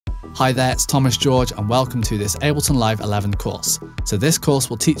Hi there, it's Thomas George and welcome to this Ableton Live 11 course. So this course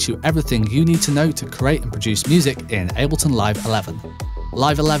will teach you everything you need to know to create and produce music in Ableton Live 11.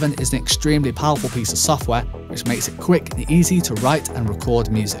 Live 11 is an extremely powerful piece of software which makes it quick and easy to write and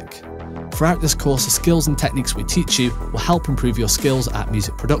record music. Throughout this course, the skills and techniques we teach you will help improve your skills at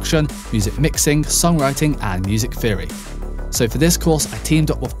music production, music mixing, songwriting and music theory. So for this course, I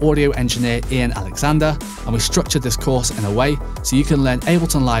teamed up with audio engineer Ian Alexander and we structured this course in a way so you can learn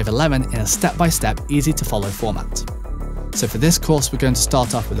Ableton Live 11 in a step-by-step, easy-to-follow format. So for this course, we're going to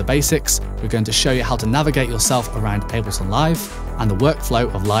start off with the basics. We're going to show you how to navigate yourself around Ableton Live and the workflow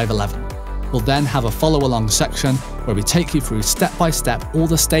of Live 11. We'll then have a follow-along section where we take you through step-by-step all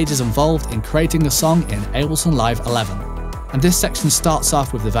the stages involved in creating a song in Ableton Live 11. And this section starts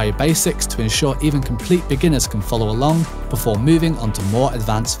off with the very basics to ensure even complete beginners can follow along before moving on to more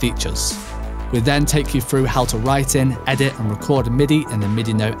advanced features. We then take you through how to write in, edit and record MIDI in the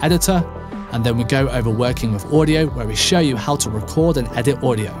MIDI note editor, and then we go over working with audio where we show you how to record and edit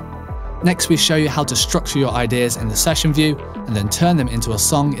audio. Next we show you how to structure your ideas in the session view and then turn them into a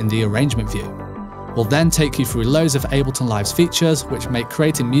song in the arrangement view. We'll then take you through loads of Ableton Live's features which make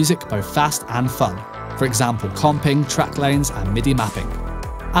creating music both fast and fun. For example, comping, track lanes and MIDI mapping.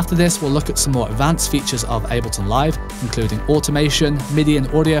 After this, we'll look at some more advanced features of Ableton Live, including automation, MIDI and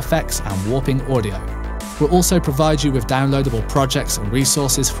audio effects, and warping audio. We'll also provide you with downloadable projects and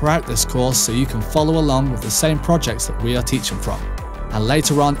resources throughout this course so you can follow along with the same projects that we are teaching from. And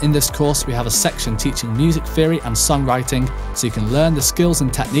later on in this course, we have a section teaching music theory and songwriting so you can learn the skills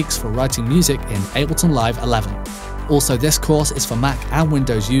and techniques for writing music in Ableton Live 11. Also, this course is for Mac and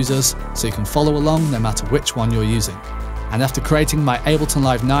Windows users, so you can follow along no matter which one you're using. And after creating my Ableton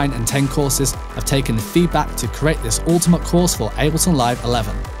Live 9 and 10 courses, I've taken the feedback to create this ultimate course for Ableton Live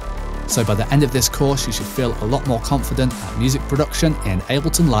 11. So by the end of this course, you should feel a lot more confident at music production in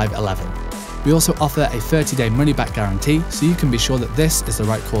Ableton Live 11. We also offer a 30-day money-back guarantee, so you can be sure that this is the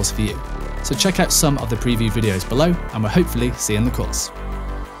right course for you. So check out some of the preview videos below, and we'll hopefully see you in the course.